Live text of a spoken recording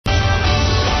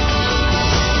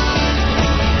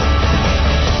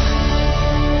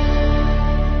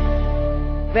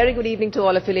Very good evening to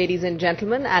all of you, ladies and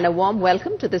gentlemen, and a warm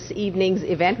welcome to this evening's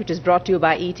event, which is brought to you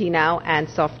by ET Now and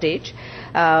Softage.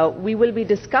 We will be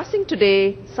discussing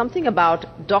today something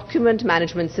about document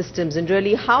management systems and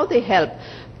really how they help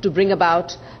to bring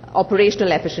about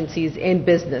operational efficiencies in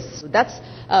business. So that's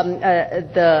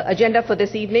the agenda for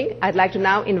this evening. I'd like to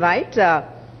now invite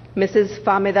Mrs.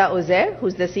 Fahmida Uzair,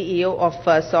 who's the CEO of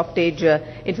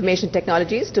Softage Information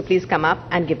Technologies, to please come up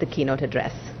and give the keynote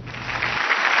address.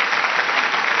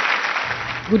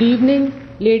 Good evening,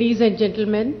 ladies and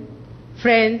gentlemen,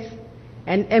 friends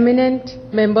and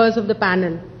eminent members of the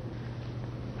panel.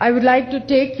 I would like to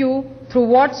take you through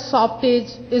what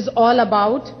Softage is all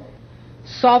about.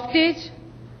 Softage,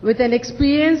 with an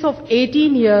experience of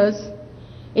 18 years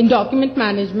in document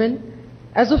management,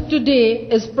 as of today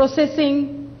is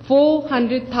processing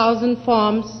 400,000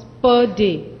 forms per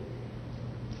day.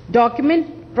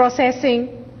 Document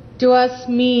processing to us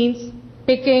means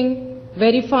picking,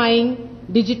 verifying,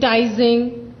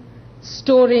 digitizing,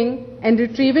 storing and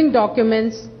retrieving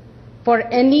documents for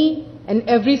any and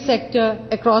every sector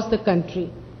across the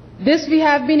country. This we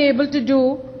have been able to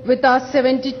do with our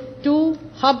 72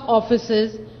 hub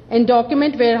offices and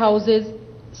document warehouses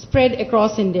spread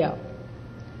across India.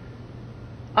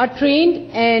 Our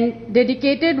trained and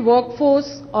dedicated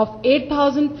workforce of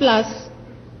 8,000 plus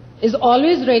is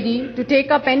always ready to take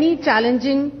up any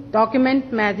challenging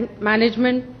document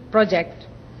management project.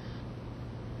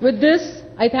 With this,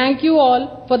 I thank you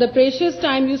all for the precious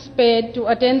time you spared to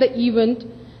attend the event,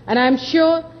 and I am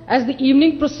sure as the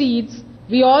evening proceeds,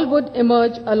 we all would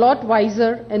emerge a lot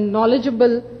wiser and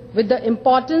knowledgeable with the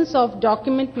importance of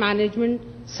document management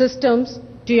systems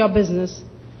to your business.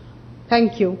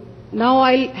 Thank you. Now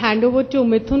I'll hand over to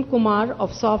Mithun Kumar of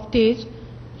Softage.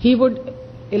 He would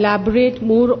elaborate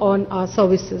more on our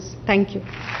services. Thank you.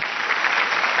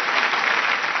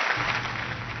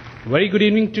 Very good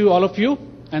evening to all of you,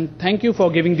 and thank you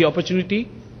for giving the opportunity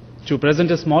to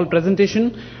present a small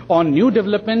presentation on new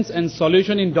developments and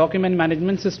solution in document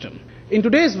management system. In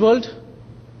today's world,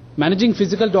 managing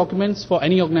physical documents for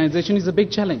any organization is a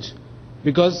big challenge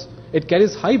because it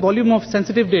carries high volume of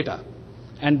sensitive data,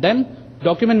 and then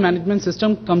document management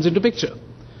system comes into picture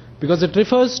because it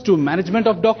refers to management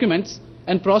of documents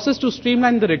and process to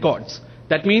streamline the records.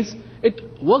 That means it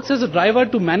works as a driver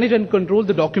to manage and control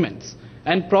the documents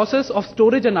and process of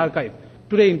storage and archive.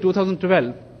 Today in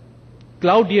 2012,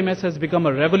 Cloud DMS has become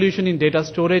a revolution in data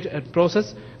storage and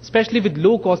process, especially with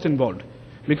low cost involved.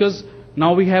 Because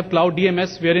now we have Cloud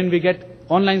DMS wherein we get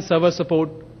online server support,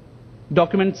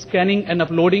 document scanning and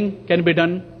uploading can be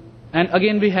done, and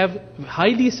again we have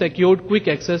highly secured quick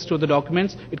access to the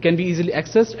documents. It can be easily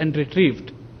accessed and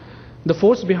retrieved. The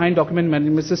force behind document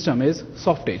management system is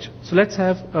Softage. So let's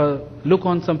have a look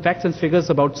on some facts and figures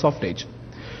about Softage.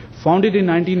 Founded in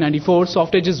 1994,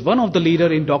 Softage is one of the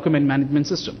leaders in document management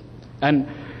system. And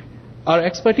our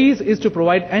expertise is to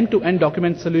provide end-to-end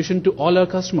document solution to all our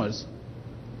customers.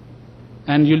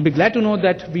 And you'll be glad to know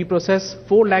that we process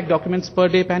 4 lakh documents per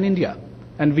day pan-India.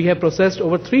 And we have processed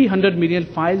over 300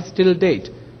 million files till date.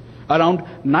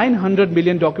 Around 900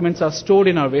 million documents are stored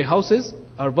in our warehouses.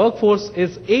 Our workforce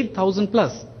is 8,000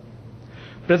 plus.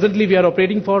 Presently, we are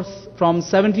operating from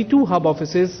 72 hub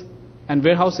offices and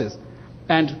warehouses.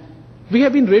 And we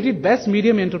have been rated Best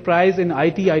Medium Enterprise in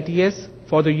IT/ITS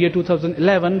for the year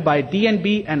 2011 by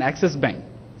DNB and Axis Bank.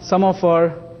 Some of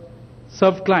our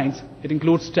served clients, it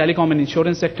includes telecom and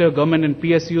insurance sector, government and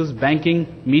PSUs, banking,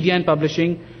 media and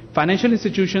publishing, financial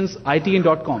institutions, IT and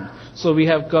 .com. So we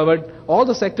have covered all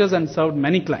the sectors and served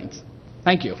many clients.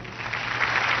 Thank you.